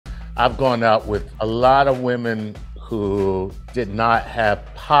I've gone out with a lot of women who did not have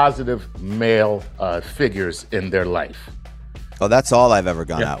positive male figures in their life. Oh, that's all I've ever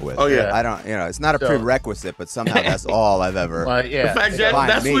gone out with. Oh, yeah. I don't, it's not a prerequisite, but somehow that's all I've ever. Yeah. In fact,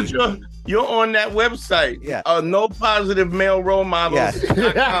 that's me. what you're on that website. Yeah. No positive male role models.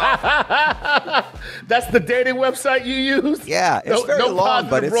 Yeah. That's the dating website you use? Yeah, it's very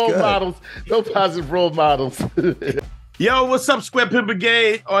long, but it's good. No positive role models. Yo, what's up, Square Pimp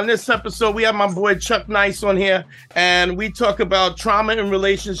Brigade? On this episode, we have my boy Chuck Nice on here, and we talk about trauma in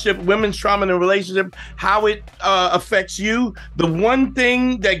relationship, women's trauma in a relationship, how it affects you, the one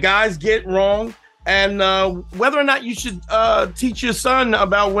thing that guys get wrong, and whether or not you should teach your son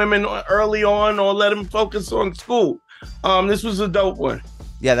about women early on or let him focus on school. This was a dope one.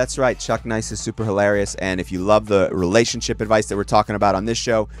 Yeah, that's right. Chuck Nice is super hilarious. And if you love the relationship advice that we're talking about on this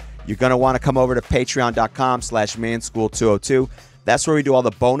show, you're going to want to come over to patreon.com/manschool202. That's where we do all the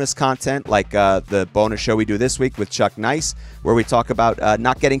bonus content, like the bonus show we do this week with Chuck Nice, where we talk about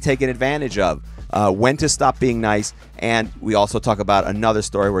not getting taken advantage of, when to stop being nice, and we also talk about another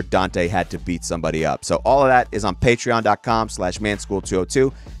story where Dante had to beat somebody up. So all of that is on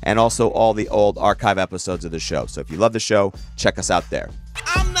patreon.com/manschool202, and also all the old archive episodes of the show. So if you love the show, check us out there.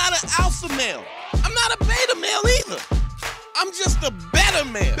 I'm not an alpha male. I'm not a beta male either. I'm just a better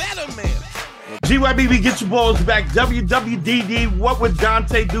man. GYBB, get your balls back. WWDD, what would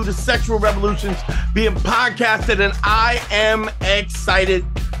Dante do to sexual revolutions being podcasted? And I am excited.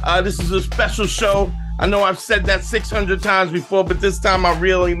 This is a special show. I know I've said that 600 times before, but this time I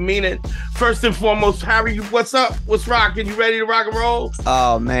really mean it. First and foremost, Harry, what's up? What's rocking? You ready to rock and roll?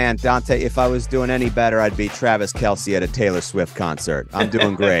 Oh, man, Dante, if I was doing any better, I'd be Travis Kelce at a Taylor Swift concert. I'm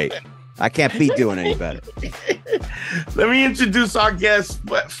doing great. I can't be doing any better. Let me introduce our guest,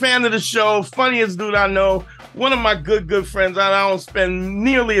 fan of the show, funniest dude I know, one of my good friends I don't spend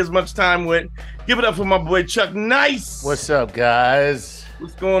nearly as much time with. Give it up for my boy, Chuck Nice. What's up, guys?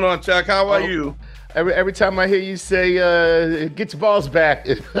 What's going on, Chuck? How are you? Every time I hear you say, get your balls back.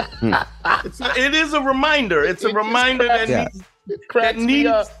 It is a reminder. It's a reminder that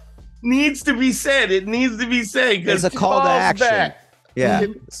needs to be said. It needs to be said. It's a call to action. Back. Yeah.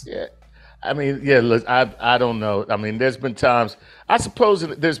 I mean, yeah, look, I don't know. I mean, there's been times, I suppose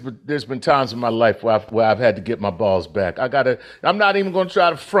there's been times in my life where I've had to get my balls back. I'm not even going to try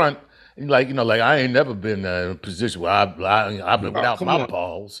to front. Like I ain't never been in a position where I've been without my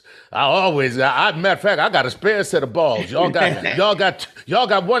balls. Matter of fact, I got a spare set of balls. Y'all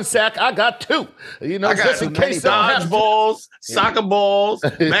got one sack. I got two. I got just in case dodgeballs, soccer balls,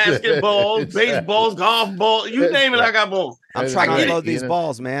 basketballs, baseballs, golf balls. You name it, I got balls. I'm trying to load these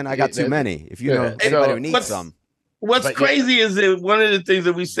balls, man. I got too many. If you know anybody who needs some. What's crazy is that one of the things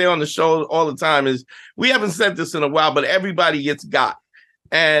that we say on the show all the time is we haven't said this in a while, but everybody gets got.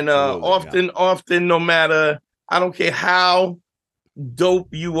 And often, no matter, I don't care how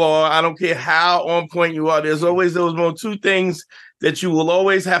dope you are, I don't care how on point you are, there's always those two things that you will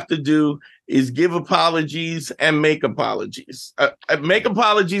always have to do is give apologies and make apologies. Make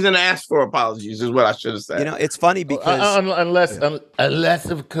apologies and ask for apologies is what I should have said. It's funny because unless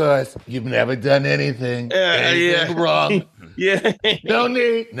of course you've never done anything wrong. Yeah. No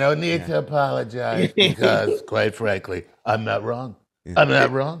need to apologize because, quite frankly, I'm not wrong. I'm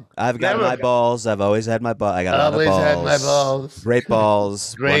not wrong. I've got my balls. I've always had my balls. I got a lot of balls. Always had my balls. Great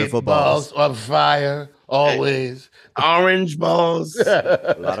balls. Wonderful balls. On fire. Always. Orange balls.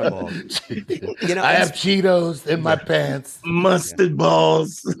 A lot of balls. I have Cheetos in my pants. Mustard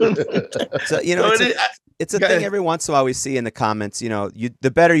balls. So, it's a thing every once in a while we see in the comments,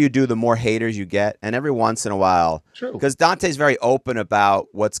 the better you do, the more haters you get. And every once in a while, because Dante's very open about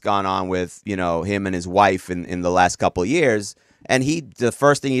what's gone on with, him and his wife in the last couple of years. And the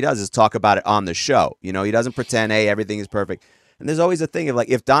first thing he does is talk about it on the show. He doesn't pretend, hey, everything is perfect. And there's always a thing of like,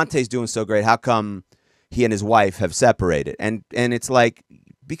 if Dante's doing so great, how come he and his wife have separated? And it's like,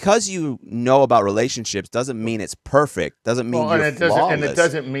 because you know about relationships doesn't mean it's perfect. Doesn't mean you're flawless. And it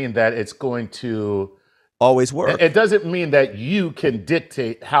doesn't mean that it's going to always work. It doesn't mean that you can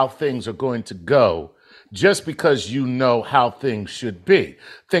dictate how things are going to go just because you know how things should be.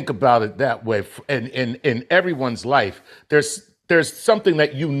 Think about it that way. In everyone's life, there's something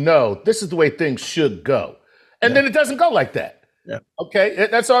that this is the way things should go. And then it doesn't go like that. Yeah. Okay,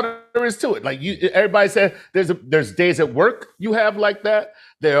 that's all there is to it. Like everybody said, there's days at work you have like that.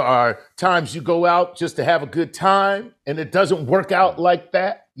 There are times you go out just to have a good time, and it doesn't work out like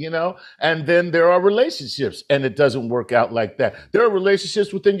that, And then there are relationships, and it doesn't work out like that. There are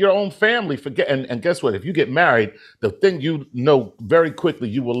relationships within your own family. And guess what? If you get married, the thing you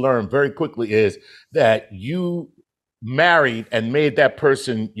will learn very quickly is that you married and made that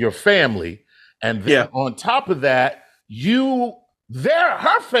person your family, and then on top of that,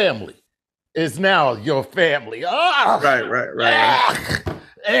 her family is now your family. Oh,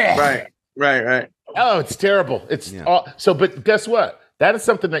 right. Oh, it's terrible. It's but guess what? That is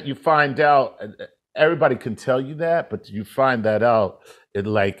something that you find out. Everybody can tell you that, but you find that out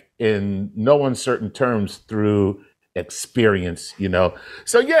in no uncertain terms through experience,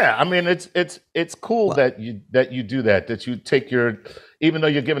 So yeah, I mean, it's cool that you do that you take even though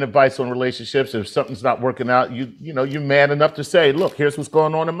you're giving advice on relationships, if something's not working out, you're man enough to say, look, here's what's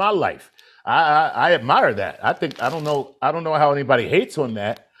going on in my life. I admire that. I don't know how anybody hates on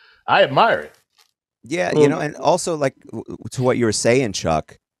that. I admire it. Yeah, and also to what you were saying,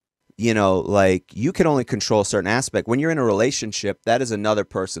 Chuck, you can only control a certain aspect. When you're in a relationship, that is another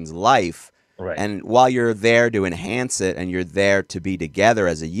person's life. Right. And while you're there to enhance it and you're there to be together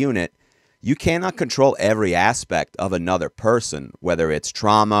as a unit, you cannot control every aspect of another person, whether it's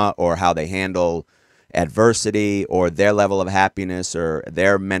trauma or how they handle adversity or their level of happiness or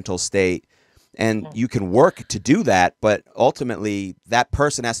their mental state. And you can work to do that, but ultimately that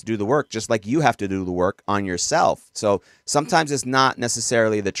person has to do the work just like you have to do the work on yourself. So sometimes it's not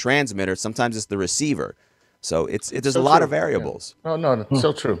necessarily the transmitter, sometimes it's the receiver. So there's a lot of variables. Yeah. Oh, no,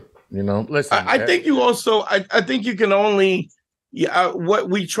 so true. Listen. I think you also. I think you can only. What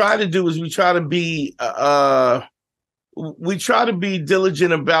we try to do is we try to be. We try to be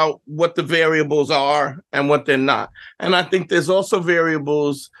diligent about what the variables are and what they're not. And I think there's also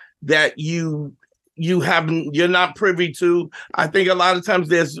variables that you're not privy to. I think a lot of times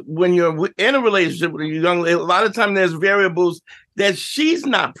when you're in a relationship with a young lady, a lot of times there's variables that she's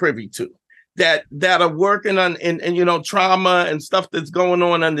not privy to. That are working on and trauma and stuff that's going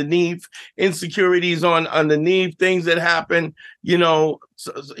on underneath, insecurities underneath, things that happen, things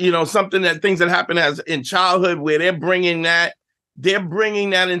that happen as in childhood where they're bringing that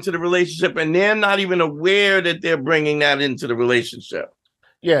into the relationship and they're not even aware that they're bringing that into the relationship.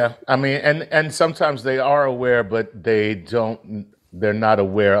 Yeah, I mean, and sometimes they are aware, but they're not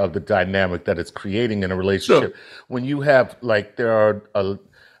aware of the dynamic that it's creating in a relationship. Sure. When you have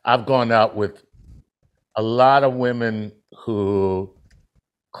I've gone out with a lot of women who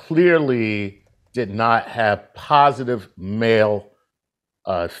clearly did not have positive male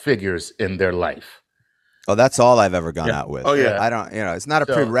figures in their life. Oh, that's all I've ever gone out with. Oh, yeah. I don't, it's not a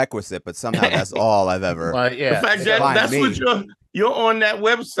prerequisite, but somehow that's all I've ever. Yeah. In fact, that's what you're on that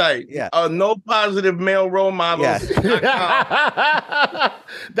website. Yeah. No positive male role models. Yes.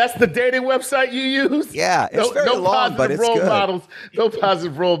 That's the dating website you use? Yeah. It's very long, but it's good. No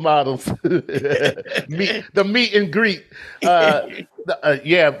positive role models. The meet and greet.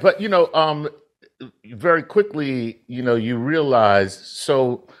 Yeah. But, very quickly, you realize,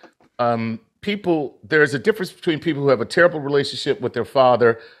 there's a difference between people who have a terrible relationship with their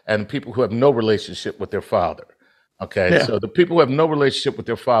father and people who have no relationship with their father. Okay, yeah. So the people who have no relationship with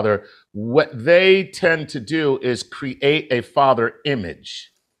their father, what they tend to do is create a father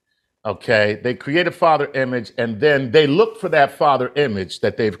image. Okay, they create a father image and then they look for that father image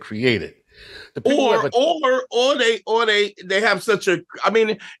that they've created. Or they have such a. I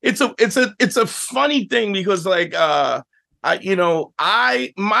mean, it's a funny thing because my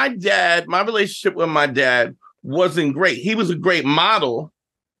relationship with my dad wasn't great. He was a great model,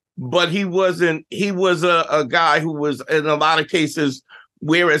 but he was a guy who was in a lot of cases,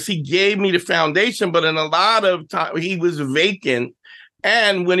 whereas he gave me the foundation, but in a lot of time he was vacant.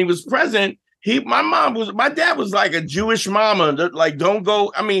 And when he was present, my dad was like a Jewish mama, like, don't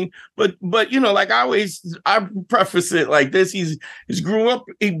go. I mean, but I preface it like this. He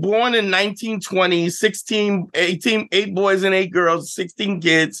born in 1920, 8 boys and 8 girls, 16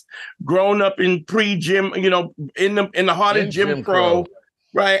 kids, grown up in pre-Jim, in the heart of Jim Crow.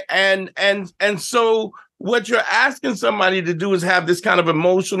 Right. And so what you're asking somebody to do is have this kind of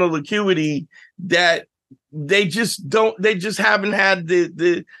emotional acuity that they just haven't had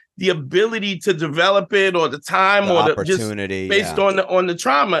the ability to develop it or the time or the opportunity based on the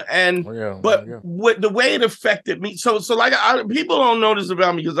trauma. And what the way it affected me. So people don't know this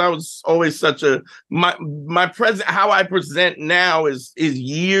about me because I was always my present, how I present now is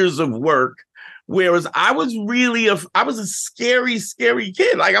years of work. Whereas I was a scary, scary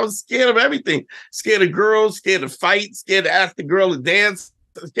kid. Like I was scared of everything. Scared of girls, scared to fight, scared to ask the girl to dance.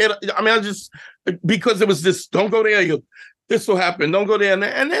 Because it was this, don't go there, this will happen, don't go there.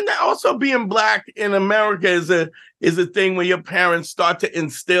 And then also being Black in America is a thing where your parents start to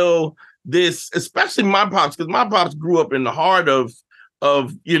instill this, especially my pops, because my pops grew up in the heart of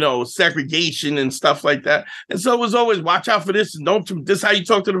segregation and stuff like that. And so it was always watch out for this and don't this how you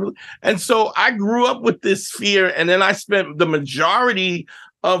talk to the. And so I grew up with this fear, and then I spent the majority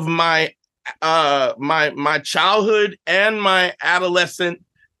of my my childhood and my adolescent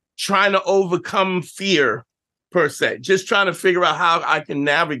trying to overcome fear, per se, just trying to figure out how I can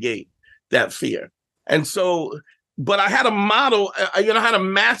navigate that fear. And so, but I had a model, I had a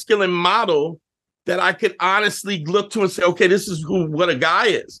masculine model that I could honestly look to and say, okay, this is what a guy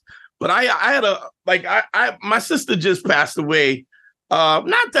is. But I had my sister just passed away,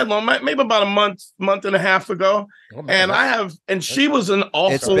 not that long, maybe about a month and a half ago. Oh, man, and she was an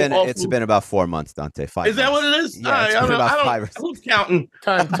awful. It's been about 4 months, Dante. 5 months. Is that what it is? Yeah, it's been about 5. Who's counting?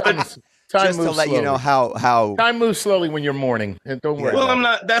 Time just moves to let slowly. you know how time moves slowly when you're mourning. And don't worry. Well, I'm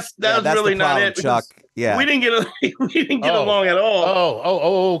not. That's really not it. Chuck. Yeah, we didn't get along at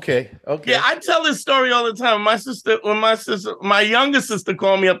all. Okay. Yeah, I tell this story all the time. My younger sister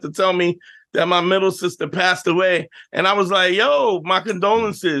called me up to tell me that my middle sister passed away, and I was like, "Yo, my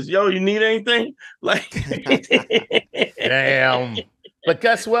condolences. Yo, you need anything?" Like, damn. But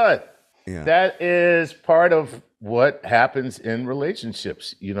guess what? Yeah. That is part of what happens in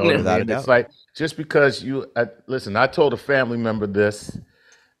relationships. You know what I mean? It's like, just because listen, I told a family member this,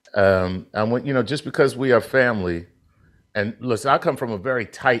 and when, just because we are family, and listen, I come from a very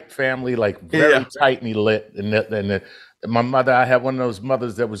tight family, like very tightly lit, and my mother, I had one of those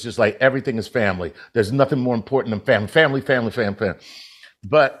mothers that was just like, everything is family. There's nothing more important than family.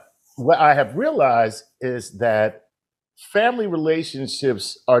 But what I have realized is that family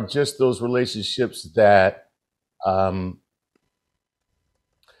relationships are just those relationships that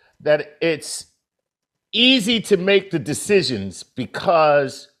that it's easy to make the decisions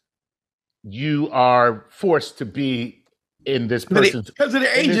because you are forced to be in this person's because of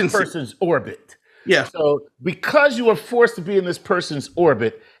the agency, this person's orbit. Yeah. So because you are forced to be in this person's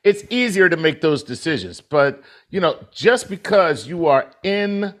orbit, it's easier to make those decisions. But just because you are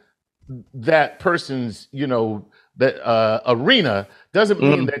in that person's arena doesn't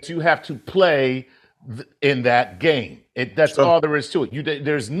mean that you have to play in that game. That's all there is to it.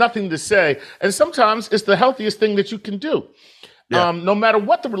 There's nothing to say, and sometimes it's the healthiest thing that you can do. Yeah. No matter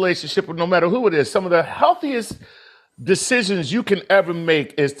what the relationship or no matter who it is, some of the healthiest decisions you can ever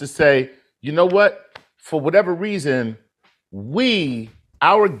make is to say, you know what? For whatever reason,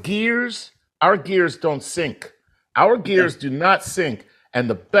 our gears don't sync. Our gears do not sync, and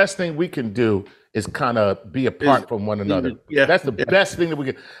the best thing we can do is kind of be apart from one another. Yeah. That's the best thing that we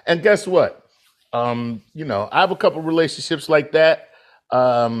can. And guess what? I have a couple relationships like that.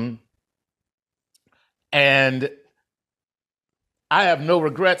 And I have no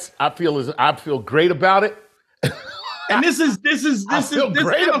regrets. I feel great about it. And this is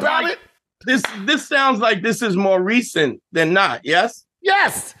great about it. This sounds like this is more recent than not. Yes.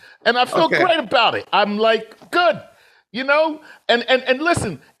 Yes. And I feel great about it. I'm like, good, and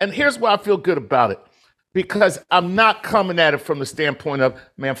listen, and here's why I feel good about it, because I'm not coming at it from the standpoint of,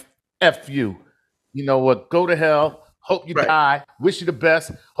 man, F you. You know what? Go to hell. Hope you die. Wish you the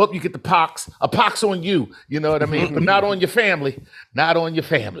best. Hope you get the pox. A pox on you. You know what I mean? But not on your family. Not on your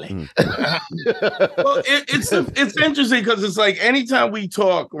family. Well, it's interesting because it's like anytime we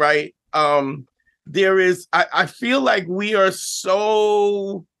talk, right? There is. I feel like we are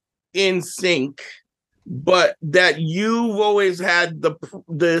so in sync, but that you've always had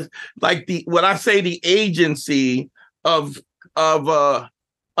the agency of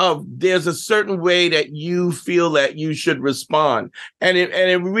there's a certain way that you feel that you should respond. And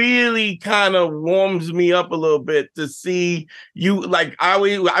it really kind of warms me up a little bit to see you, like I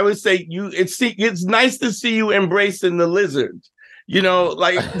would say it's nice to see you embracing the lizard. Because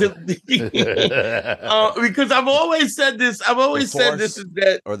I've always said this. Is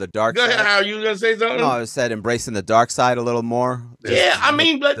that or the dark side. Go ahead, How you gonna say something? No, I said embracing the dark side a little more.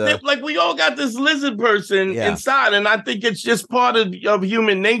 Like we all got this lizard person inside, and I think it's just part of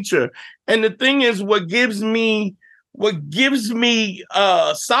human nature. And the thing is, what gives me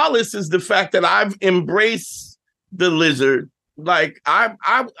solace is the fact that I've embraced the lizard. Like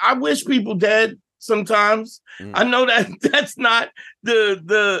I wish people dead. Sometimes I know that's not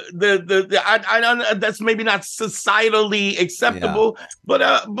I don't, that's maybe not societally acceptable, but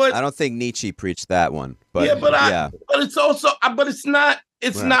I don't think Nietzsche preached that one. But but it's also it's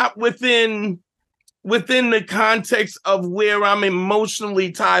not within the context of where I'm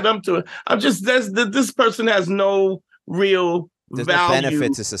emotionally tied up to it. I'm just this person has no real There's value no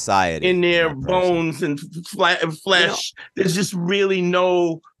benefit to society in their bones and flesh. There's just really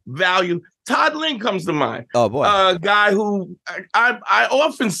no value. Todd Lynn comes to mind. Oh boy, a guy who I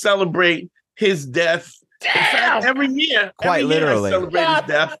often celebrate his death Damn. In fact, every year, Quite literally. I celebrate his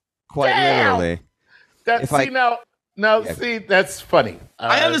death. Quite literally. That's funny.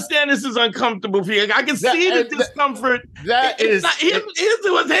 I understand this is uncomfortable for you. I can see the discomfort. Here's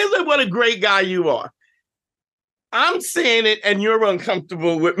what a great guy you are. I'm saying it, and you're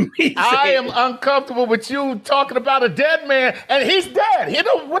uncomfortable with me. I am uncomfortable with you talking about a dead man, and he's dead. You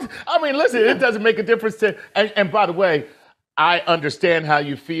know what? I mean, listen, it doesn't make a difference to. And by the way, I understand how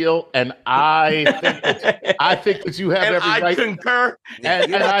you feel, and I think that you have every right. I concur.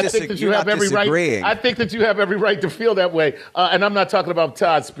 And I think that you have every right. I think that you have every right to feel that way. And I'm not talking about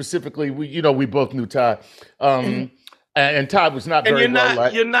Todd specifically. We both knew Todd, and Todd was not very well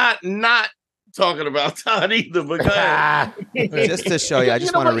liked. You're not talking about Todd either, but just to show you, I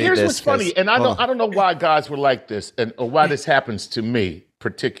just want to read here's this. What's funny, and I don't know why guys were like this, or why this happens to me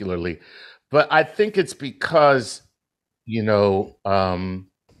particularly, but I think it's because there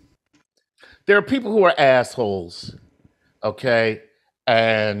are people who are assholes, okay,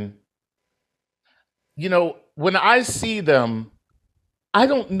 and when I see them, I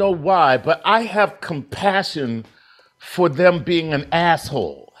don't know why, but I have compassion for them being an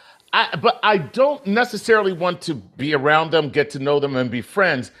asshole. But I don't necessarily want to be around them, get to know them, and be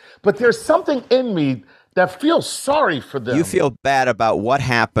friends. But there's something in me that feels sorry for them. You feel bad about what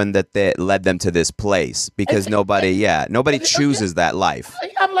happened that led them to this place because nobody chooses that life.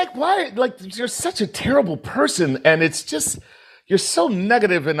 I'm like, why? Like, you're such a terrible person, and it's just you're so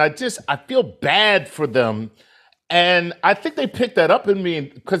negative, and I feel bad for them, and I think they picked that up in me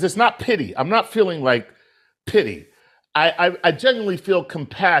because it's not pity. I'm not feeling like pity. I genuinely feel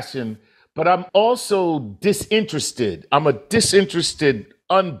compassion, but I'm also disinterested. I'm a disinterested,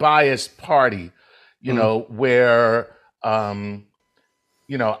 unbiased party, where, I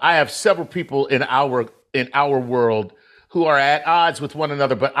have several people in our world who are at odds with one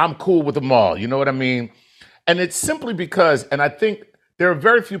another, but I'm cool with them all. You know what I mean? And it's simply because, and I think there are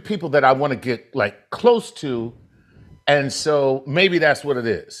very few people that I want to get like close to. And so maybe that's what it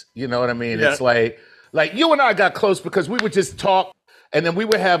is. You know what I mean? Yeah. It's like you and I got close because we would just talk, and then we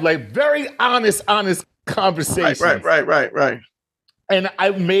would have like very honest conversations. Right. And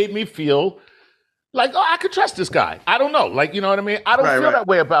it made me feel like, I could trust this guy. I don't know. Like, you know what I mean? I don't feel that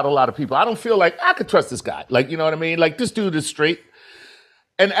way about a lot of people. I don't feel like I could trust this guy. Like, you know what I mean? Like, this dude is straight.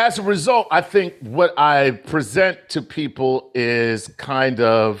 And as a result, I think what I present to people is kind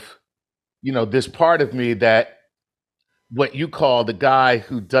of, this part of me that what you call the guy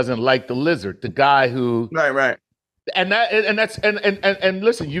who doesn't like the lizard, the guy who right. And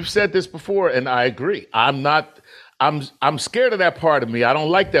listen, you've said this before, and I agree. I'm scared of that part of me. I don't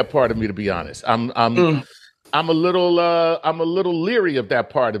like that part of me, to be honest. I'm a little leery of that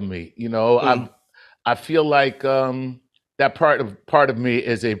part of me. I feel like that part of me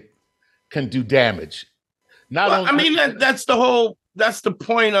can do damage. That's the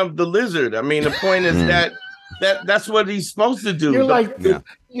point of the lizard. I mean, the point is that's what he's supposed to do.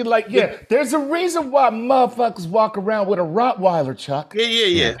 There's a reason why motherfuckers walk around with a Rottweiler, Chuck.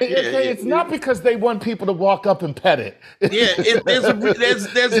 Yeah. It's not because they want people to walk up and pet it.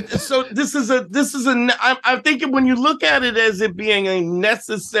 I'm thinking when you look at it as it being a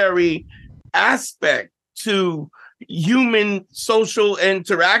necessary aspect to human social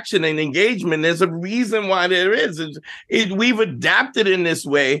interaction and engagement, there's a reason why there is. We've adapted in this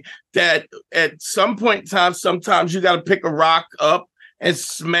way that at some point in time, sometimes you got to pick a rock up and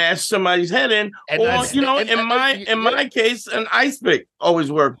smash somebody's head in, in my case, an ice pick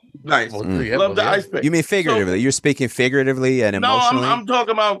always worked nice. Love the ice pick. You mean figuratively? You're speaking figuratively and emotionally? No, I'm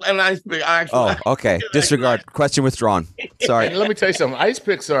talking about an ice pick. Okay. Disregard. Question withdrawn. Sorry. Let me tell you something. Ice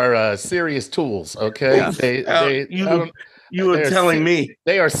picks are serious tools. Okay, you were telling me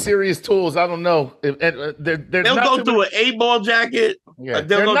they are serious tools. I don't know. They'll go through an 8-ball jacket. Yeah.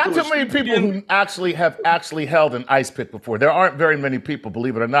 There are not too many people who have held an ice pick before. There aren't very many people,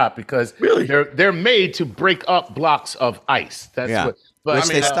 believe it or not, because they're made to break up blocks of ice. That's what. But which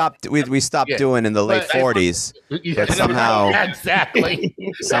they stopped. We stopped doing in the late 40s. But somehow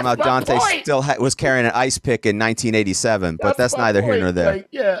Dante still was carrying an ice pick in 1987. But that's neither here nor there.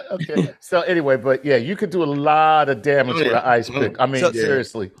 Okay. So anyway, but you could do a lot of damage with an ice pick. I mean,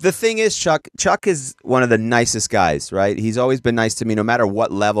 seriously. The thing is, Chuck is one of the nicest guys, right? He's always been nice to me, no matter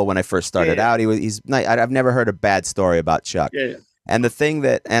what level. When I first started out, he's nice. I've never heard a bad story about Chuck. Yeah. And the thing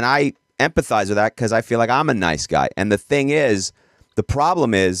and I empathize with that because I feel like I'm a nice guy. And the thing is, the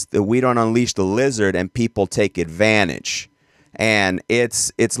problem is that we don't unleash the lizard and people take advantage. And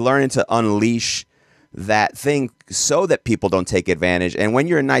it's learning to unleash that thing so that people don't take advantage. And when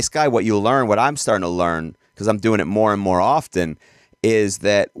you're a nice guy, what I'm starting to learn, because I'm doing it more and more often, is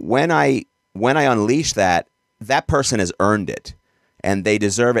that when I when I unleash that, that person has earned it. And they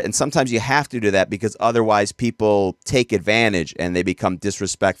deserve it. And sometimes you have to do that because otherwise people take advantage and they become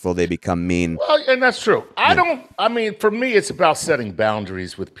disrespectful. They become mean. Well, and that's true. I mean, for me, it's about setting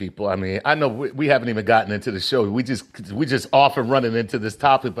boundaries with people. I mean, I know we haven't even gotten into the show. We just off and running into this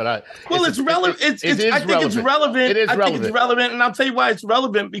topic, but it's relevant. I think it's relevant. It is relevant. I think it's relevant. And I'll tell you why it's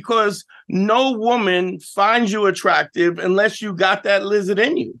relevant, because no woman finds you attractive unless you got that lizard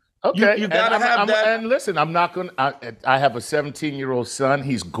in you. Okay, you gotta have that. And listen, I'm not gonna. I have a 17-year-old son.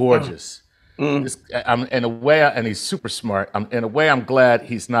 He's gorgeous. I'm in a way, and he's super smart. In a way, I'm glad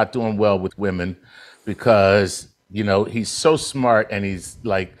he's not doing well with women, because he's so smart, and he's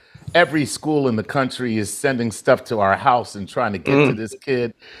like, every school in the country is sending stuff to our house and trying to get to this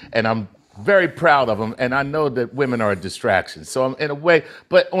kid, and I'm very proud of him. And I know that women are a distraction. So I'm in a way,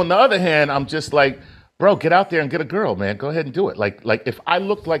 but on the other hand, I'm just like, bro, get out there and get a girl, man. Go ahead and do it. Like if I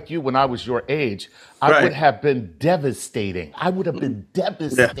looked like you when I was your age, I would have been devastating. I would have been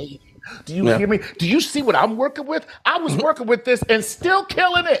devastating. Yeah. Do you hear me? Do you see what I'm working with? I was working with this and still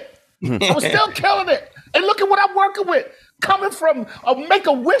killing it. I was still killing it. And look at what I'm working with. Coming from a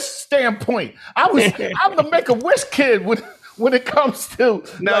Make-A-Wish standpoint, I'm the Make-A-Wish kid when it comes to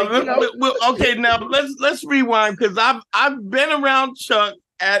now. Okay, now let's rewind, because I've been around Chuck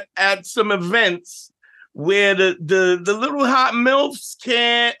at some events where the little hot MILFs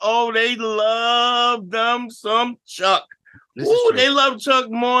they love them some Chuck. Ooh, they love Chuck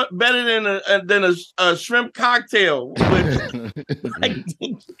better than a shrimp cocktail.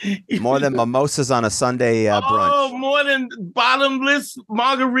 More than mimosas on a Sunday brunch. Oh, more than bottomless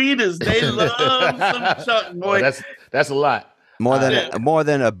margaritas. They love some Chuck, boy. Oh, that's a lot. More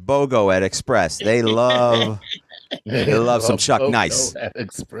than a BOGO at Express. They love some Chuck Nice. At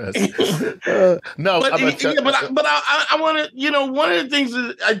Express. But I want to, one of the things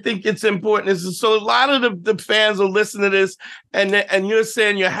that I think it's important is, so a lot of the fans will listen to this, and you're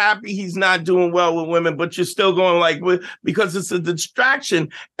saying you're happy he's not doing well with women, but you're still going because it's a distraction.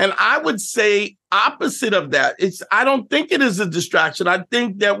 And I would say opposite of that. I don't think it is a distraction. I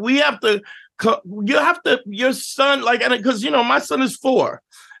think that we have to. Your son, because my son is 4,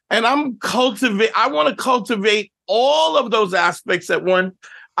 and I want to cultivate all of those aspects at one.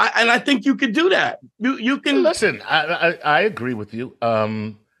 And I think you could do that. You can listen. I agree with you.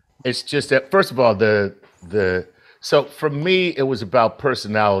 It's just that, first of all, so for me, it was about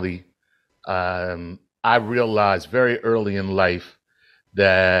personality. I realized very early in life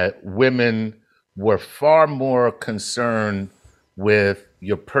that women were far more concerned with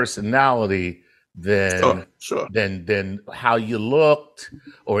your personality than how you looked,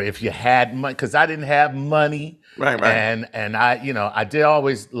 or if you had money, because I didn't have money. Right. And I did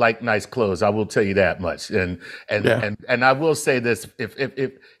always like nice clothes. I will tell you that much. And I will say this: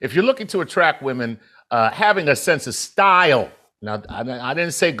 if you're looking to attract women, having a sense of style. Now, I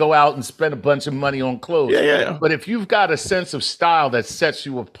didn't say go out and spend a bunch of money on clothes. Yeah. But if you've got a sense of style that sets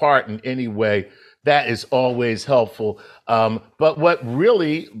you apart in any way, that is always helpful. But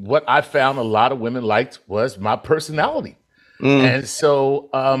what I found a lot of women liked was my personality. And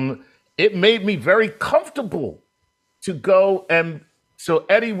so it made me very comfortable to go. And so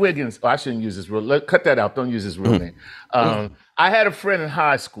Eddie Wiggins, I shouldn't use his real, cut that out. Don't use his real name. I had a friend in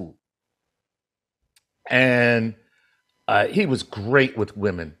high school, and he was great with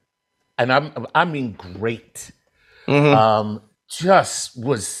women. And I mean great. Just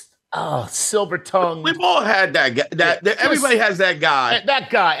was... Oh, silver-tongued. We've all had that guy. Everybody has that guy. That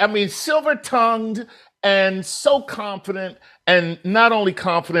guy. I mean, silver-tongued and so confident, and not only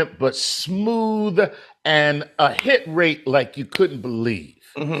confident, but smooth, and a hit rate like you couldn't believe.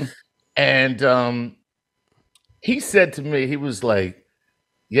 And he said to me, he was like,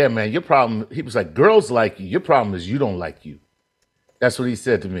 yeah, man, your problem, he was like, girls like you. Your problem is you don't like you. That's what he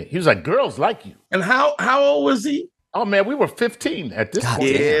said to me. He was like, girls like you. And how old was he? Oh, man, we were 15 at this point.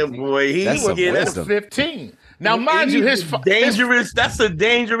 Yeah, boy. He was 15. Now, mind you, dangerous. That's a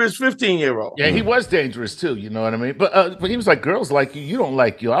dangerous 15-year-old. Yeah, he was dangerous, too. You know what I mean? But he was like, girls like you. You don't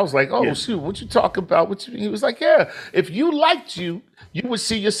like you. I was like, oh, shoot, what you talk about? He was like, yeah, if you liked you, you would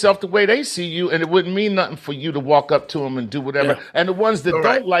see yourself the way they see you, and it wouldn't mean nothing for you to walk up to them and do whatever. Yeah. And the ones that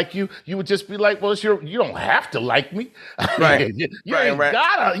don't like you, you would just be like, well, you don't have to like me. Right. you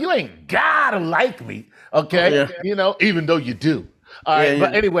ain't gotta like me. Okay, even though you do. All right,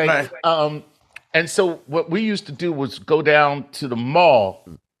 but anyway, and so what we used to do was go down to the mall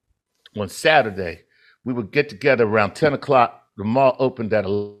on Saturday. We would get together around 10 o'clock. The mall opened at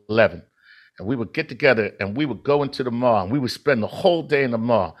 11. And we would get together and we would go into the mall and we would spend the whole day in the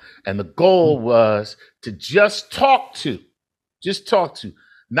mall. And the goal was to just talk to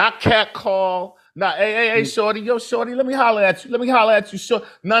not cat call, not hey, shorty, yo, shorty, let me holler at you, short.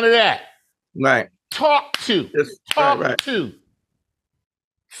 None of that. Right. Talk to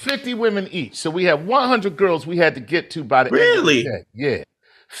 50 women each. So we have 100 girls we had to get to by the end of the day. Yeah.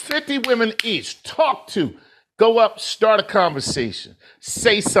 50 women each. Talk to. Go up, start a conversation.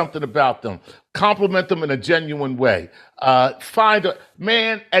 Say something about them. Compliment them in a genuine way. We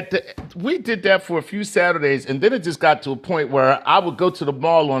did that for a few Saturdays, and then it just got to a point where I would go to the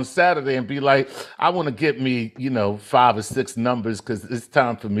mall on Saturday and be like, I want to get me, 5 or 6 numbers because it's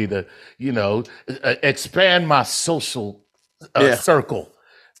time for me to, expand my social circle.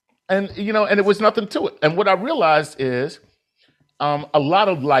 And, and it was nothing to it. And what I realized is a lot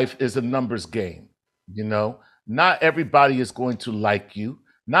of life is a numbers game, Not everybody is going to like you.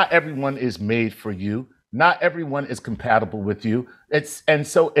 Not everyone is made for you. Not everyone is compatible with you. And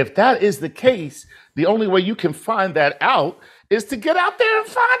so if that is the case, the only way you can find that out is to get out there and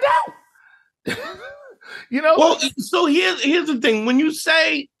find out. Well, so here's the thing. When you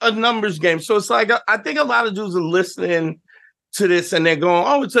say a numbers game, so it's like I think a lot of dudes are listening to this and they're going,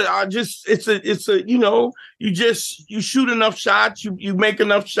 oh, you shoot enough shots, you make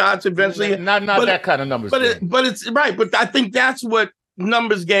enough shots eventually. Not that kind of numbers game. But it's right. But I think that's what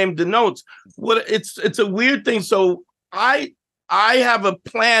numbers game denotes. It's a weird thing. So I have a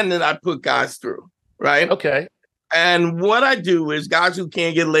plan that I put guys through, right? Okay. And what I do is guys who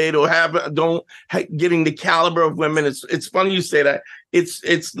can't get laid or getting the caliber of women. It's funny you say that.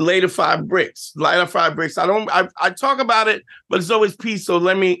 It's light of 5 bricks. I talk about it, but it's always peace. So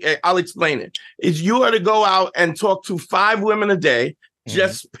I'll explain it. Is you are to go out and talk to 5 women a day. Mm-hmm.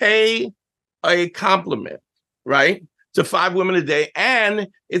 Just pay a compliment, right? To 5 women a day. And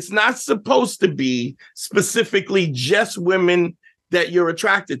it's not supposed to be specifically just women that you're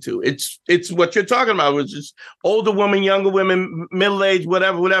attracted to. It's what you're talking about, which is older women, younger women, middle-aged,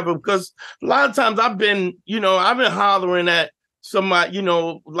 whatever. Because a lot of times I've been hollering at somebody,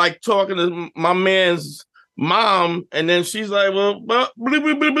 like talking to my man's mom, and then she's like, well, bloop,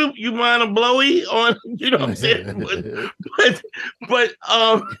 bloop, bloop, bloop, you want a blowy on, what I'm saying? but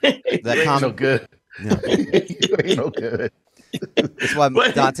that ain't no good. No. Ain't no good. That's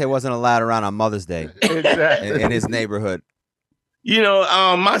why Dante wasn't allowed around on Mother's Day. Exactly. in his neighborhood.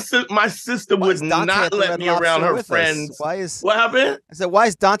 My sister would not let me around her friends. What happened? I said, why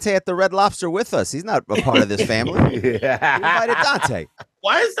is Dante at the Red Lobster with us? He's not a part of this family. Yeah. You invited Dante.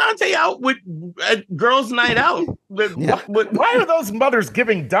 Why is Dante out with girls' night out? Why are those mothers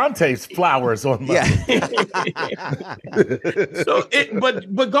giving Dante's flowers on Mother's Day?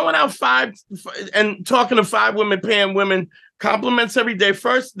 But going out 5 and talking to 5 women, paying women compliments every day.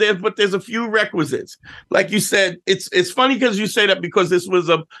 First, there's a few requisites. Like you said, it's funny because you say that because this was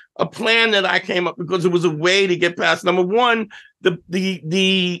a plan that I came up because it was a way to get past. Number one,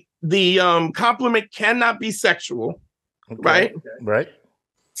 the compliment cannot be sexual, okay. Right? Right.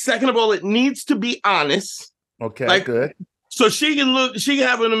 Second of all, it needs to be honest. Okay, good. So she can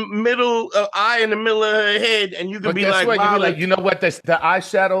have a eye in the middle of her head, and you can be like, wow, you know what? That's the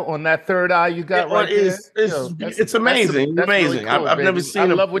eyeshadow on that third eye you got right there. It's amazing. It's amazing. Really cool, I've never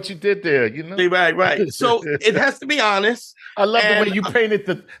seen. I love what you did there. Right. So it has to be honest. I love the way you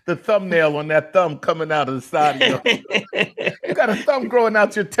painted the thumbnail on that thumb coming out of the side of you got a thumb growing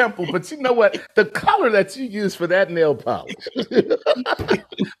out your temple, but you know what? The color that you use for that nail polish.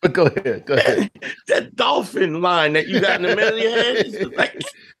 But go ahead. That dolphin line that you got in the middle of your head is like,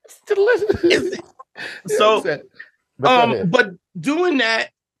 it's delicious. So, but doing that,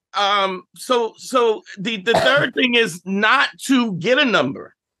 so the third thing is not to get a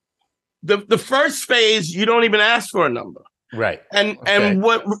number. The first phase, you don't even ask for a number. Right. And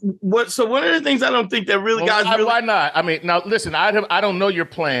what so one of the things I don't think that really why not? I mean, now listen, I don't know your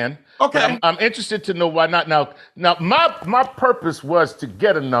plan. Okay. I'm interested to know why not. Now my purpose was to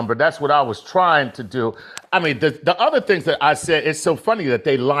get a number. That's what I was trying to do. I mean, the other things that I said, it's so funny that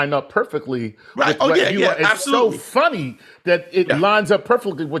they line up perfectly. Right. With It's absolutely. So funny that it lines up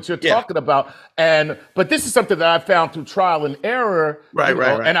perfectly with what you're talking about. But this is something that I found through trial and error. Right.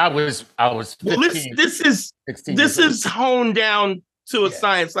 And I was 15, this is honed down to a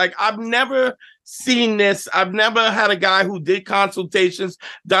science. Like I've never seen this. I've never had a guy who did consultations.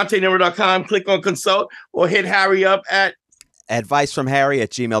 DanteNero.com, click on consult or hit Harry up at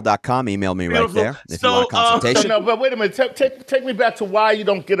advicefromharry@gmail.com. Email me right there if you want a consultation. No, but wait a minute. Take me back to why you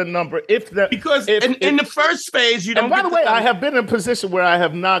don't get a number. In the first phase, you don't. And by the way, I have been in a position where I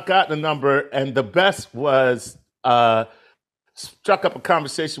have not gotten a number, and the best was struck up a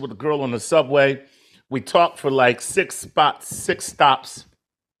conversation with a girl on the subway. We talked for like 6 stops.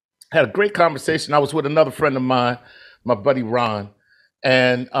 Had a great conversation. I was with another friend of mine, my buddy Ron.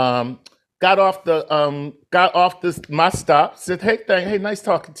 and got off my stop. Said, hey, nice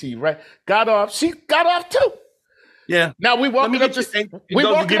talking to you. Right? Got off. She got off too. Yeah. Now we walking up the stairs.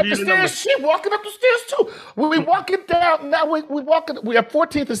 She walking up the stairs too. We walking down. Now we walking. We are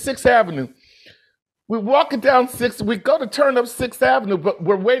 14th and 6th Avenue. We're walking down 6th. We go to turn up 6th Avenue, but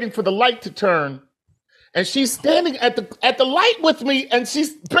we're waiting for the light to turn. And she's standing at the light with me, and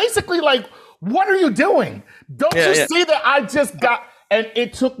she's basically like, "What are you doing? Don't you see that I just got?" And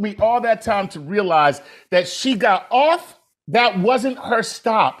it took me all that time to realize that she got off. That wasn't her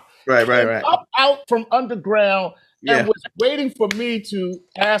stop. Right. Up out from underground and was waiting for me to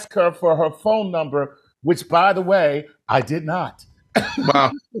ask her for her phone number, which, by the way, I did not.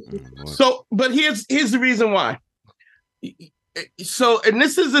 Wow. So, but here's the reason why. So, and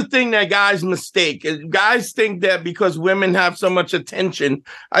this is the thing that guys mistake. Guys think that because women have so much attention.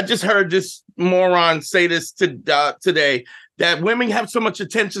 I just heard this moron say this today, that women have so much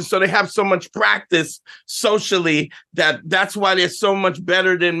attention, so they have so much practice socially that's why they're so much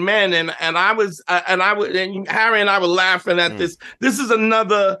better than men. And Harry and I were laughing at this. This is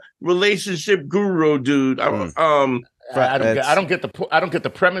another relationship guru, dude. I don't get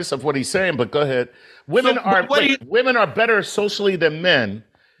the premise of what he's saying, but go ahead. Women are better socially than men.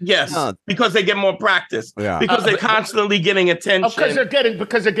 Yes, because they get more practice. Yeah. Because they're constantly getting attention. Because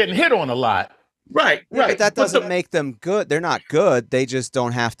they're getting hit on a lot. Right. But that doesn't make them good. They're not good. They just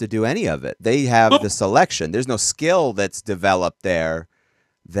don't have to do any of it. They have the selection. There's no skill that's developed there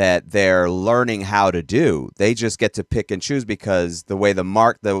that they're learning how to do. They just get to pick and choose because the way the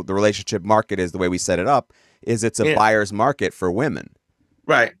relationship market is, the way we set it up, is it's a buyer's market for women.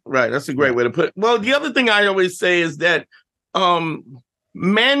 Right. That's a great way to put it. Well, the other thing I always say is that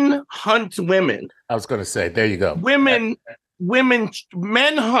men hunt women. I was going to say, there you go. Men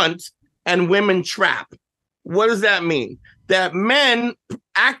hunt and women trap. What does that mean? That men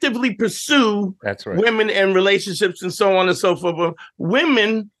actively pursue women in relationships and so on and so forth. But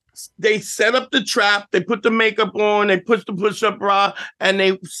women, they set up the trap, they put the makeup on, they push the push-up bra, and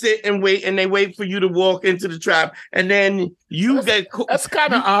they sit and wait for you to walk into the trap. And then that's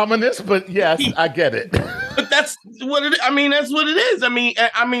kind of ominous, but yes, I get it. But that's what it is. That's what it is. A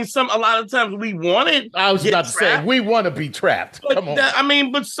lot of times we want it. I was about to say, we want to be trapped. Come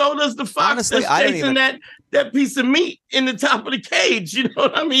on. But so does the fox. Honestly, that's chasing that piece of meat in the top of the cage. You know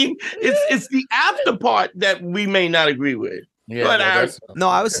what I mean? It's the after part that we may not agree with. Yeah,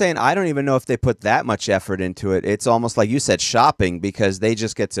 I was saying I don't even know if they put that much effort into it. It's almost like you said, shopping, because they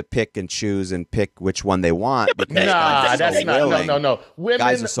just get to pick and choose and pick which one they want. No. Guys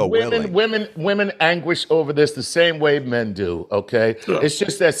are so willing. Women anguish over this the same way men do. Okay, it's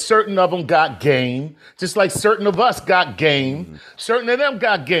just that certain of them got game, just like certain of us got game. Mm-hmm. Certain of them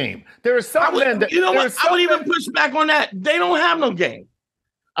got game. There are some men that I would even push back on that. They don't have no game.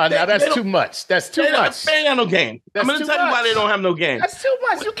 Now that's too much. That's too much. They ain't got no game. I'm going to tell you why they don't have no game. That's too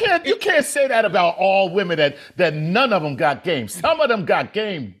much. You can't say that about all women that none of them got game. Some of them got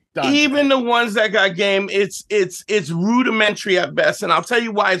game. Dante. Even the ones that got game, it's rudimentary at best, and I'll tell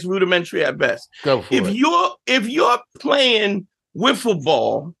you why it's rudimentary at best. Go for it. If you're playing wiffle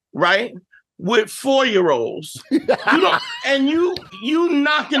ball, right, with 4-year-olds, and you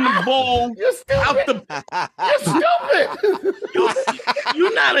knocking the ball out the. You're stupid.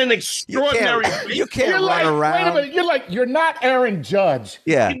 You're not an extraordinary. You can't run around. Wait a minute. You're not Aaron Judge.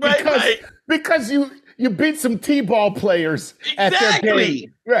 Yeah, because you beat some T-ball players at their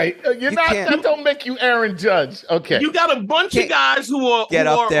game. Right. That don't make you Aaron Judge. Okay. You got a bunch of guys who are get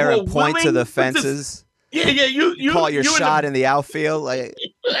up there and point to the fences. Yeah. You call your shot in the outfield.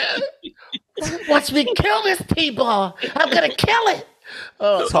 Watch me kill this T-ball. I'm gonna kill it.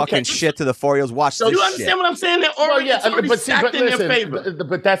 Talking shit to the 4-year-olds. Watch this. You understand what I'm saying?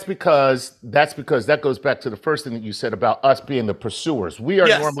 But that's because that goes back to the first thing that you said about us being the pursuers. We are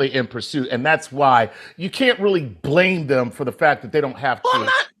normally in pursuit, and that's why you can't really blame them for the fact that they don't have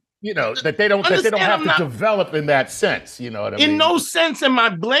to. That they don't have to develop in that sense. You know what I mean? In no sense am I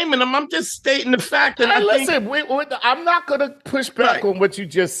blaming them. I'm just stating the fact that I'm not going to push back on what you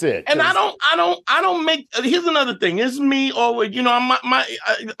just said. And I don't make. Here's another thing. It's me always. My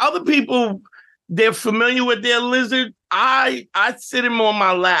other people, they're familiar with their lizard. I sit him on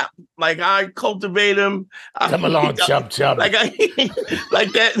my lap, like I cultivate him. Come along, chub. Like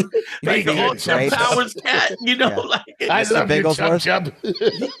that, like the Austin Powers cat, I love you, chub.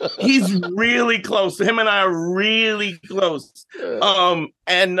 He's really close. Him and I are really close. So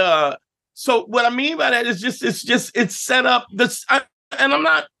what I mean by that is it's set up.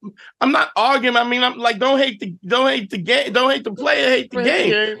 I'm not arguing. I mean, I'm like, don't hate the game, don't hate the player, hate the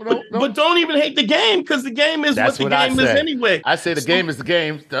game. But don't even hate the game, because the game is what the game is anyway. I say the game is the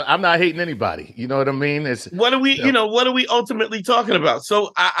game. I'm not hating anybody. You know what I mean? It's what are we, what are we ultimately talking about?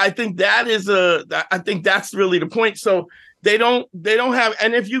 So I think I think that's really the point. So they don't have,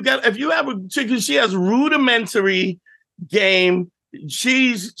 and if you have a chick who she has rudimentary game,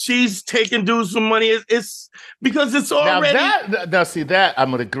 she's taking dudes for money. It's because it's already now see that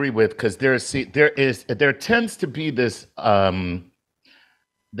I'm gonna agree with, because there tends to be this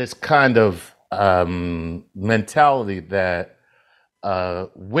this kind of mentality that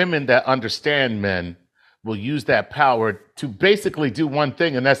women that understand men will use that power to basically do one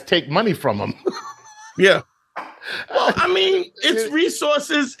thing, and that's take money from them. Yeah. Well, I mean, it's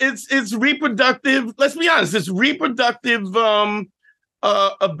resources, it's reproductive. Let's be honest, it's reproductive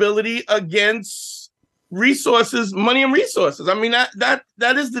ability against resources, money and resources. I mean, that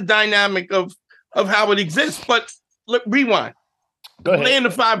is the dynamic of how it exists. But look, rewind. Laying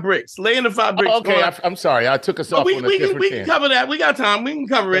the 5 bricks. Oh, okay, I'm sorry. I took us off on a different we can cover that. We got time. We can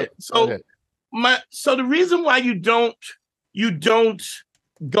cover it. So the reason why you don't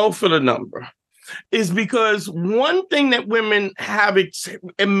go for the number is because one thing that women have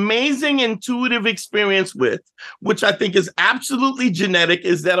amazing intuitive experience with, which I think is absolutely genetic,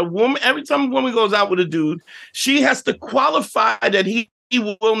 is that a woman, every time a woman goes out with a dude, she has to qualify that he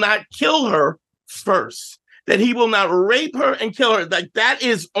will not kill her first, that he will not rape her and kill her. Like, that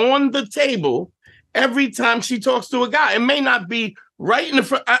is on the table every time she talks to a guy. It may not be right in the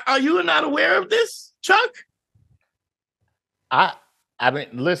front. Are you not aware of this, Chuck? I mean,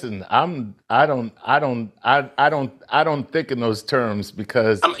 listen. I don't think in those terms,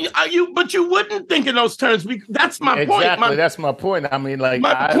 because I mean, but you wouldn't think in those terms. That's my point. Exactly, that's my point. I mean, like,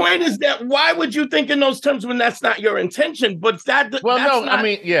 my point is that why would you think in those terms when that's not your intention? But I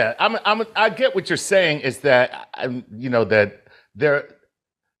mean, yeah, I get what you're saying. Is that that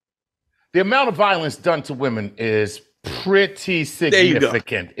the amount of violence done to women is pretty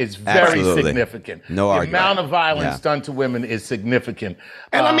significant. It's very significant. No argument. The amount of violence done to women is significant.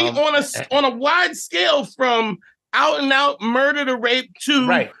 And I mean, on a wide scale, from out and out murder to rape to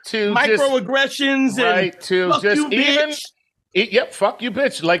microaggressions to fuck just you, even bitch. Yep, fuck you,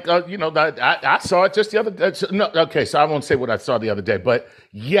 bitch. Like, I saw it just the other day. No, okay, so I won't say what I saw the other day, but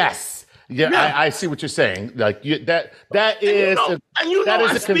yes. Yeah. I see what you're saying. Like, that is a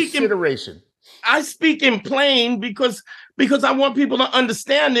consideration. I speak in plain because I want people to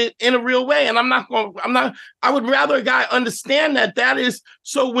understand it in a real way. And I would rather a guy understand that is,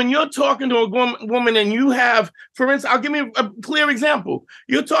 so when you're talking to a woman and you have, for instance, I'll give you a clear example.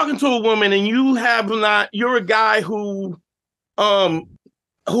 You're talking to a woman and you're a guy who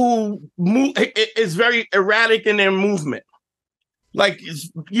is very erratic in their movement. Like,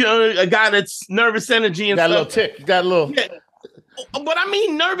 a guy that's nervous energy and got stuff. A little tick. You got a little. Yeah. But I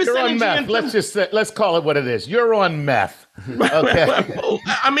mean, nervous You're energy. On meth. Let's call it what it is. You're on meth. Okay.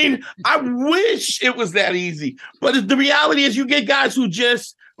 I mean, I wish it was that easy, but the reality is, you get guys who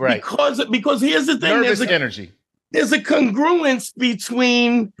just because here's the thing: nervous energy. There's a congruence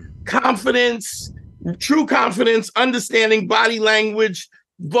between confidence, true confidence, understanding body language,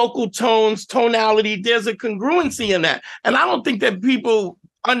 vocal tones, tonality. There's a congruency in that, and I don't think that people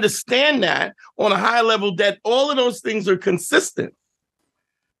understand that on a high level, that all of those things are consistent.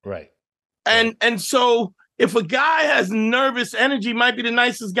 Right. And so if a guy has nervous energy, might be the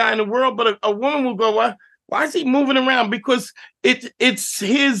nicest guy in the world, but a woman will go, why is he moving around? Because it's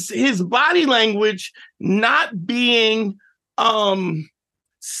his body language not being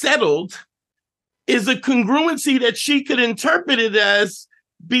settled is a congruency that she could interpret it as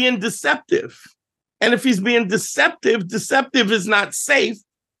being deceptive. And if he's being deceptive is not safe.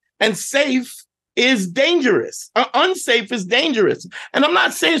 And safe is dangerous. Unsafe is dangerous. And I'm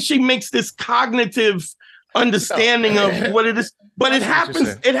not saying she makes this cognitive understanding of what it is, but it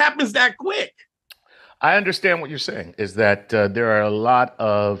happens. It happens that quick. I understand what you're saying, is that there are a lot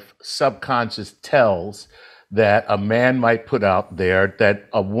of subconscious tells that a man might put out there that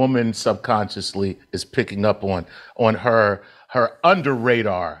a woman subconsciously is picking up on her under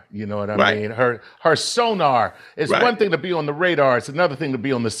radar, you know what I mean? Her sonar. It's one thing to be on the radar. It's another thing to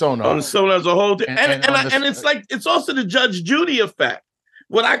be on the sonar. On the sonar is a whole thing. And it's like, it's also the Judge Judy effect.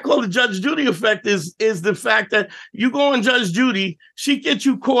 What I call the Judge Judy effect is the fact that you go on Judge Judy, she gets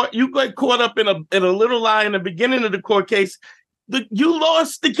you caught, you get caught up in a little lie in the beginning of the court case. You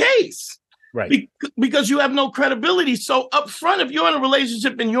lost the case. Right. Because you have no credibility. So up front, if you're in a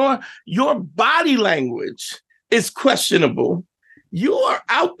relationship and your body language is questionable, you are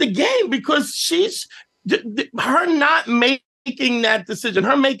out the game, because her not making making that decision,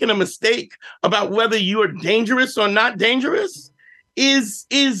 her making a mistake about whether you are dangerous or not dangerous is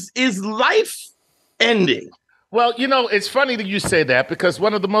life ending. Well, it's funny that you say that because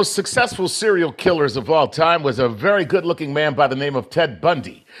one of the most successful serial killers of all time was a very good-looking man by the name of Ted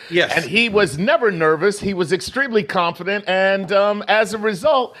Bundy. Yes. And he was never nervous. He was extremely confident. And as a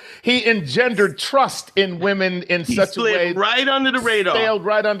result, he engendered trust in women in such a way. Right under the radar. Sailed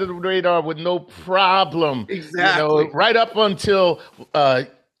right under the radar with no problem. Exactly. Right up until...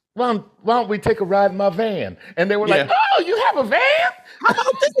 why don't we take a ride in my van? And they were like, oh, you have a van? How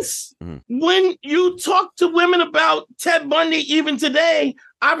about this? When you talk to women about Ted Bundy, even today,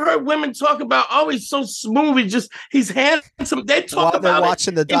 I've heard women talk about, oh, he's so smooth. He's handsome. They talk about they're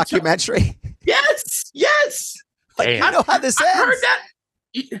watching the documentary. Yes. Like, I know how this ends. I heard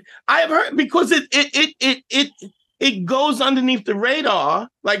that. I have heard because it goes underneath the radar,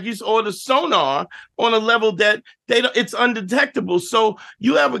 like you or the sonar, on a level that it's undetectable. So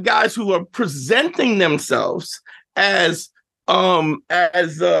you have guys who are presenting themselves as how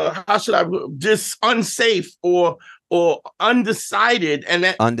should I just unsafe or undecided, and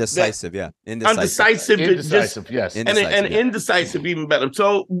that indecisive, yes, and indecisive even better.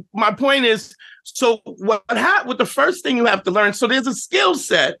 So my point is, so what the first thing you have to learn, so there's a skill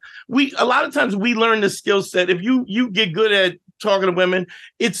set. A lot of times we learn the skill set. If you get good at talking to women,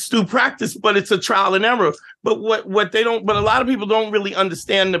 it's through practice, but it's a trial and error. But what they don't, but a lot of people don't really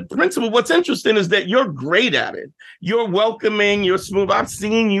understand the principle. What's interesting is that you're great at it. You're welcoming, you're smooth. I've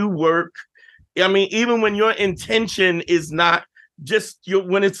seen you work. I mean, even when your intention is not just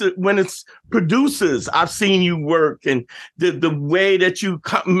when it's producers, I've seen you work, and the way that you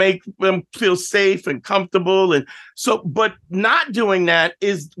make them feel safe and comfortable, and so. But not doing that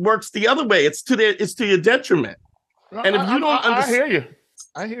works the other way. It's to your detriment. And if you don't understand,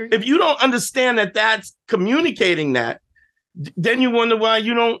 I hear you. If you don't understand that that's communicating that, then you wonder why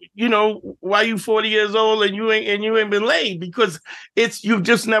you don't, why you 40 years old and you ain't been laid, because you've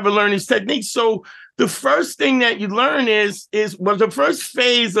just never learned these techniques. So the first thing that you learn is the first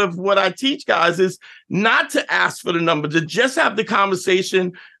phase of what I teach guys is not to ask for the number, to just have the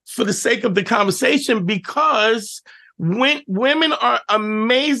conversation for the sake of the conversation, because when women are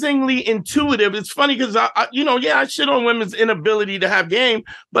amazingly intuitive. It's funny because I shit on women's inability to have game,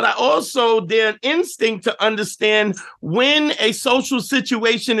 but I also their instinct to understand when a social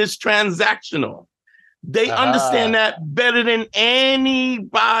situation is transactional. They understand that better than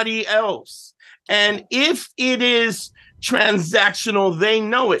anybody else. And if it is transactional, they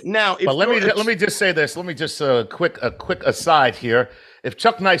know it. Now, but let me just say this. Let me just a quick aside here. If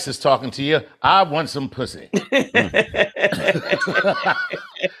Chuck Nice is talking to you, I want some pussy.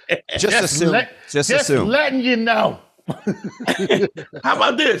 Just assume. Letting you know. How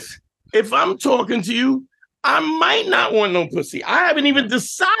about this? If I'm talking to you, I might not want no pussy. I haven't even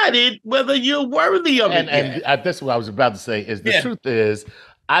decided whether you're worthy of it. And that's what I was about to say. Is the truth is,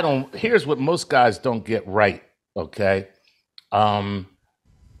 here's what most guys don't get right. Okay,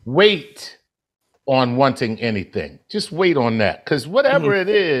 wait on wanting anything. Just wait on that, because whatever it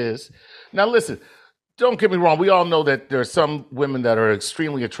is. Now, listen. Don't get me wrong. We all know that there are some women that are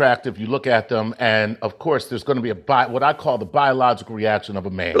extremely attractive. You look at them, and of course, there's going to be what I call the biological reaction of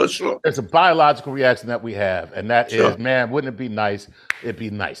a man. Sure. There's a biological reaction that we have, and that is, man, wouldn't it be nice? It'd be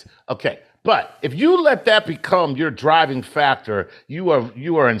nice. Okay, but if you let that become your driving factor, you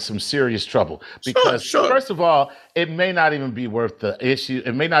are in some serious trouble, because first of all, it may not even be worth the issue.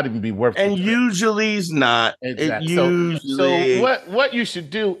 It may not even be worth. And usually, it's not. Exactly. So what you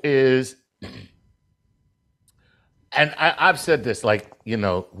should do is. And I've said this,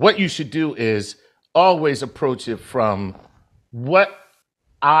 what you should do is always approach it from what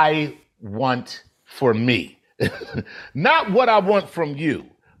I want for me. Not what I want from you,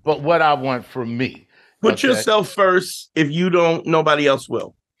 but what I want from me. Put yourself first. If you don't, nobody else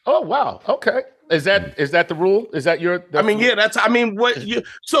will. Oh, wow. Okay. Is that the rule? Is that your?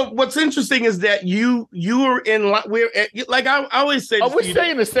 So what's interesting is that you are in line. I always say. Oh, we're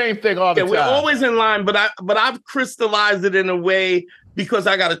saying the same thing all the time. We're always in line, but I've crystallized it in a way because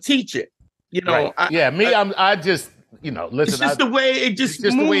I got to teach it. Right. I just. Listen. It's just the way it just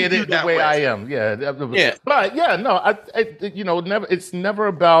the way it is. The way I am. Yeah. But never. It's never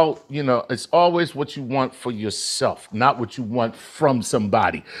about. It's always what you want for yourself, not what you want from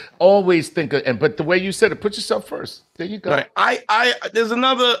somebody. Always think but the way you said it, put yourself first. There you go. Right. There's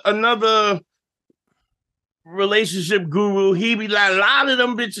another relationship guru. He be like, a lot of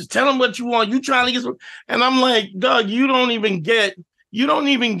them bitches, tell them what you want. You trying to get some, and I'm like, Doug, you don't even get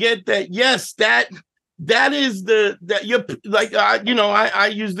that. Yes, that is that you're like, I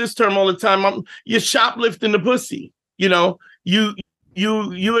use this term all the time. You're shoplifting the pussy. You're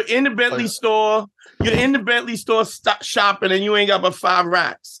in the Bentley store. You're in the Bentley store shopping, and you ain't got but 5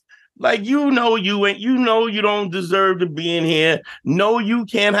 racks. Like, you don't deserve to be in here. No, you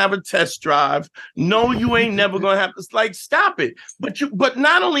can't have a test drive. No, you ain't never gonna have to. Like, stop it. But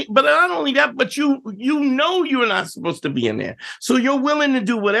not only that, but you know you're not supposed to be in there. So you're willing to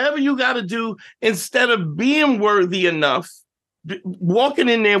do whatever you got to do instead of being worthy enough, walking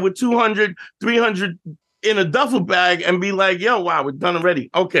in there with 200, 300 in a duffel bag and be like, yo, wow, we're done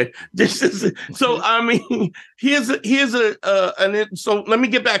already. Okay. This is so, I mean, so let me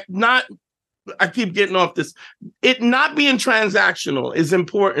get back. I keep getting off this. It not being transactional is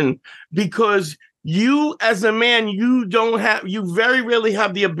important because you as a man, you very rarely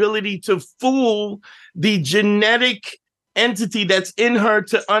have the ability to fool the genetic entity that's in her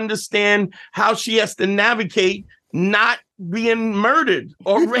to understand how she has to navigate not being murdered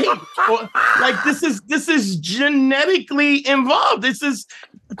or raped. This is genetically involved. This is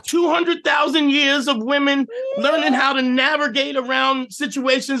 200,000 years of women learning how to navigate around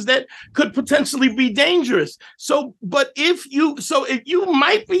situations that could potentially be dangerous. So if you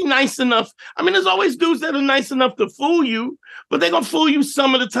might be nice enough. I mean, there's always dudes that are nice enough to fool you, but they're gonna fool you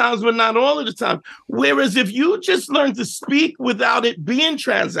some of the times, but not all of the time. Whereas if you just learn to speak without it being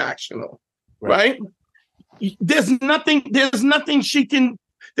transactional, right? There's nothing she can,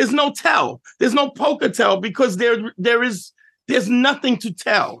 there's no tell. There's no poker tell because there's nothing to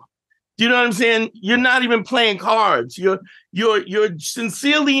tell. Do you know what I'm saying? You're not even playing cards. You're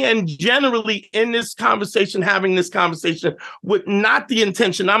sincerely and generally in this conversation, having this conversation with not the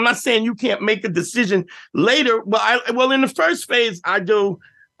intention. I'm not saying you can't make a decision later. Well, in the first phase, I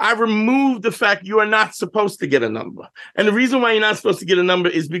remove the fact you are not supposed to get a number. And the reason why you're not supposed to get a number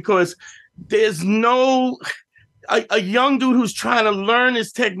is because there's a young dude who's trying to learn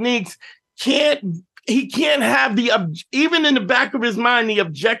his techniques can't have even in the back of his mind, the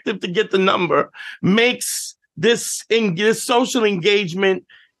objective to get the number makes this social engagement.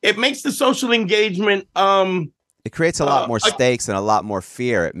 It makes the social engagement. It creates a lot more stakes and a lot more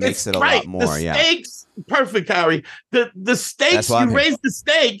fear. It makes it a lot more. The stakes, perfect, Harry. The stakes, you raise the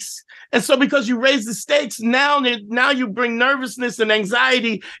stakes. And so because you raise the stakes, now you bring nervousness and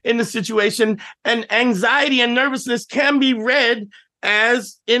anxiety in the situation. And anxiety and nervousness can be read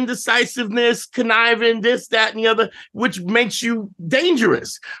as indecisiveness, conniving, this, that, and the other, which makes you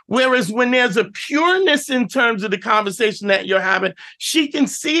dangerous. Whereas when there's a pureness in terms of the conversation that you're having, she can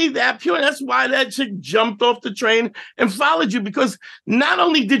see that pure. That's why that chick jumped off the train and followed you, because not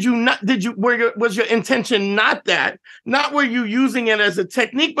only was your intention not were you using it as a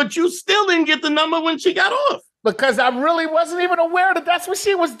technique, but you still didn't get the number when she got off. Because I really wasn't even aware that that's what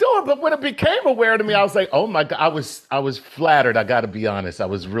she was doing. But when it became aware to me, I was like, "Oh my God!" I was flattered. I got to be honest. I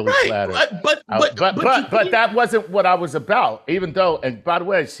was really flattered. But that wasn't what I was about. Even though, and by the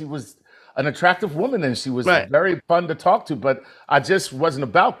way, she was an attractive woman and she was very fun to talk to. But I just wasn't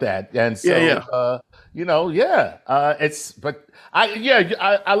about that. And so,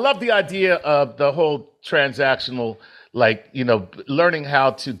 I love the idea of the whole transactional, learning how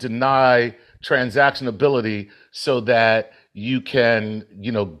to deny transactionability so that you can,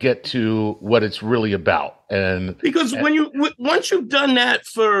 get to what it's really about. And because once you've done that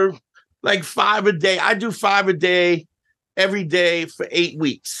for like 5 a day, I do 5 a day every day for 8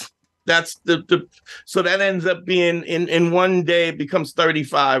 weeks. That's so that ends up being in one day it becomes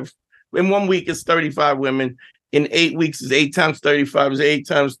 35. In 1 week it's 35 women. In 8 weeks is 8 times 35 is 8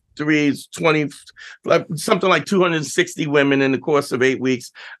 times 3 is 20, something like 260 women in the course of 8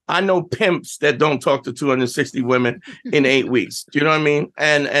 weeks. I know pimps that don't talk to 260 women in 8 weeks. Do you know what I mean?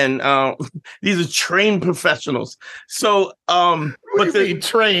 And these are trained professionals. So, but they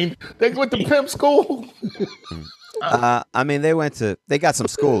trained. They went to pimp school. I mean, they got some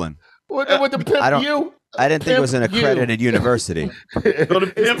schooling. With the pimp you. I didn't think it was an accredited university. Go to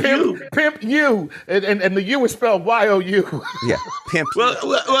Pimp U, and the U is spelled Y-O-U. Yeah, Pimp. Well,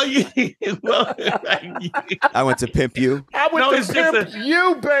 I went to Pimp U. I went to Pimp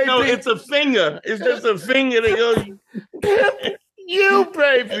U, baby. No, it's a finger. It's just a finger that goes Pimp U,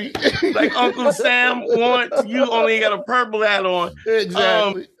 baby. Like Uncle Sam wants. You only got a purple hat on.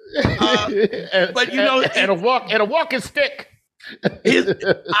 Exactly. And a walking stick.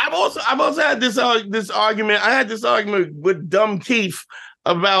 I've also had this argument. I had this argument with Dumb Keith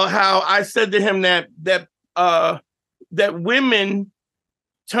about how I said to him that women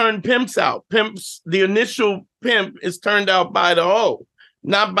turn pimps out. Pimps, the initial pimp is turned out by the hoe,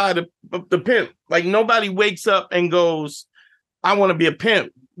 not by the pimp. Like nobody wakes up and goes, "I want to be a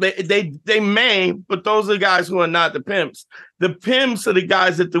pimp." They may, but those are the guys who are not the pimps. The pimps are the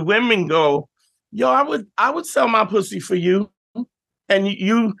guys that the women go, Yo, I would sell my pussy for you.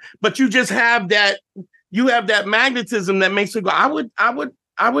 And but you just have that, you have that magnetism that makes it go, I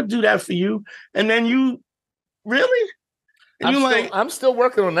would do that for you. And then you, really? And I'm still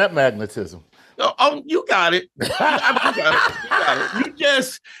working on that magnetism. Oh, you got it. You got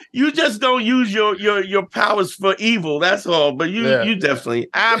it. You just don't use your powers for evil. That's all. But you definitely,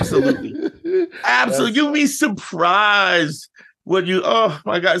 absolutely. You'll be surprised what you. Oh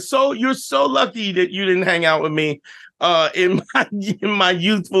my God! So you're so lucky that you didn't hang out with me in my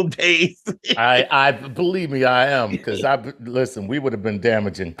youthful days. I believe me, I am, because listen. We would have been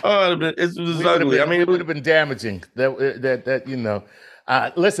damaging. Oh, it was ugly. It would have been damaging. That you know.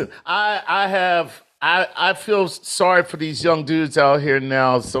 Listen, I feel sorry for these young dudes out here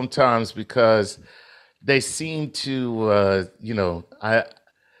now sometimes because they seem to, I've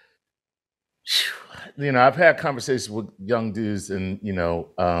had conversations with young dudes and,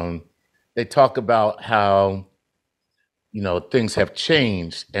 they talk about how, things have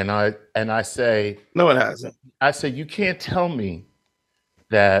changed. And I say, no, it hasn't. I say, you can't tell me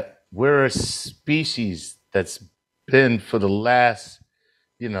that we're a species that's been for the last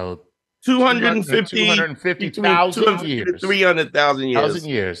 250,000 years, 300,000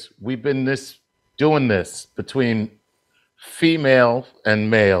 years. We've been doing this between female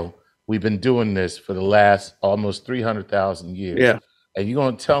and male. We've been doing this for the last almost 300,000 years. Yeah. And you're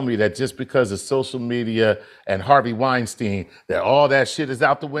going to tell me that just because of social media and Harvey Weinstein, that all that shit is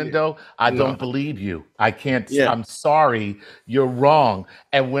out the window? Yeah. I don't believe you. I can't. Yeah. I'm sorry. You're wrong.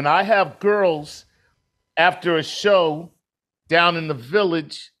 And when I have girls after a show down in the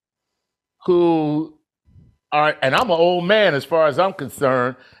village who are, and I'm an old man as far as I'm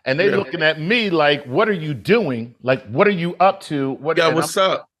concerned, and they looking at me like, what are you doing? Like, what are you up to? What's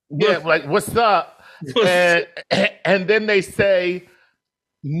up? Yeah, like, what's up? And then they say,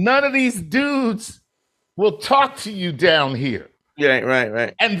 none of these dudes will talk to you down here. Yeah,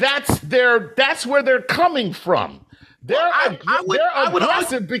 right. And that's where they're coming from. They're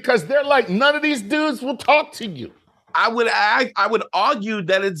aggressive because they're like, none of these dudes will talk to you. I would argue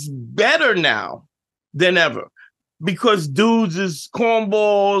that it's better now than ever because dudes is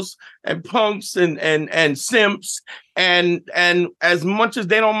cornballs and punks and simps and as much as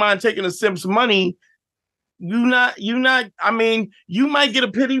they don't mind taking a simp's money, you not. I mean, you might get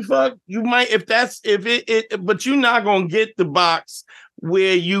a pity fuck. You might but you're not gonna get the box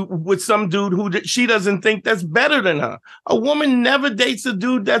where you with some dude who she doesn't think that's better than her. A woman never dates a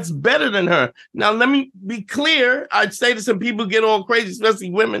dude that's better than her. Now, let me be clear. I'd say to some people get all crazy,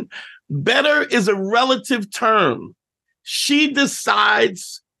 especially women. Better is a relative term. She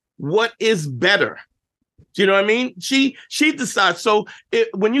decides what is better. Do you know what I mean? She decides. So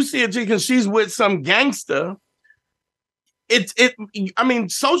when you see a chick and she's with some gangster, I mean,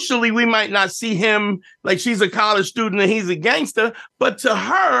 socially, we might not see him like she's a college student and he's a gangster, but to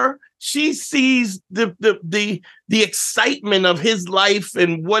her, she sees the excitement of his life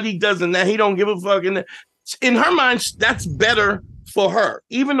and what he does and that he don't give a fuck. And in her mind, that's better for her,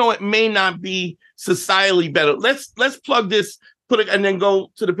 even though it may not be societally better. Let's plug this. And then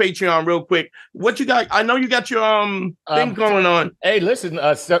go to the Patreon real quick. What you got? I know you got your thing going on. Hey, listen,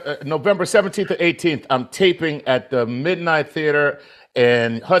 November 17th to 18th, I'm taping at the Midnight Theater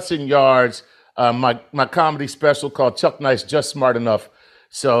in Hudson Yards, my comedy special called Chuck Nice Just Smart Enough.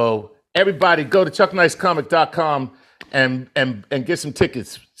 So everybody go to chucknicecomic.com and get some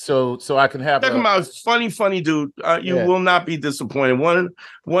tickets so I can have talking about funny dude. You will not be disappointed.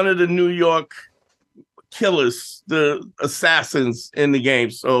 One of the New York killers, the assassins in the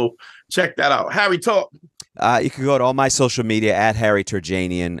game. So check that out. Harry, talk. You can go to all my social media at Harry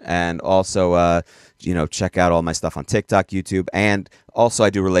Terjanian, and also check out all my stuff on TikTok, YouTube, and also I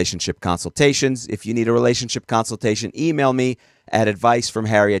do relationship consultations. If you need a relationship consultation, email me at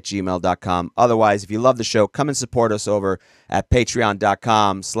advicefromharry@gmail.com. Otherwise, if you love the show, come and support us over at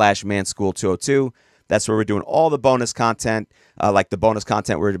patreon.com/manschool202. That's where we're doing all the bonus content, like the bonus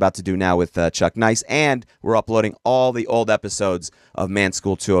content we're about to do now with Chuck Nice. And we're uploading all the old episodes of Man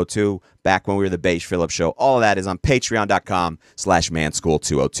School 202 back when we were the Beige Phillip Show. All of that is on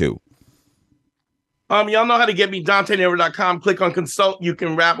patreon.com/manschool202. Y'all know how to get me, DanteNero.com. Click on consult. You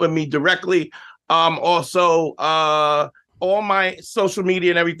can rap with me directly. Also, all my social media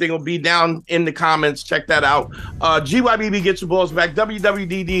and everything will be down in the comments. Check that out. GYBB, get your balls back.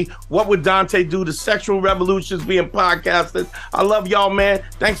 WWDD, what would Dante do? The sexual revolutions being podcasted. I love y'all, man.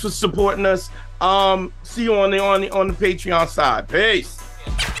 Thanks for supporting us. See you on the Patreon side. Peace.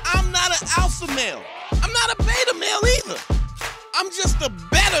 I'm not an alpha male. I'm not a beta male either. I'm just a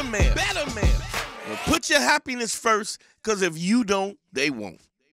better man. Well, put your happiness first, because if you don't, they won't.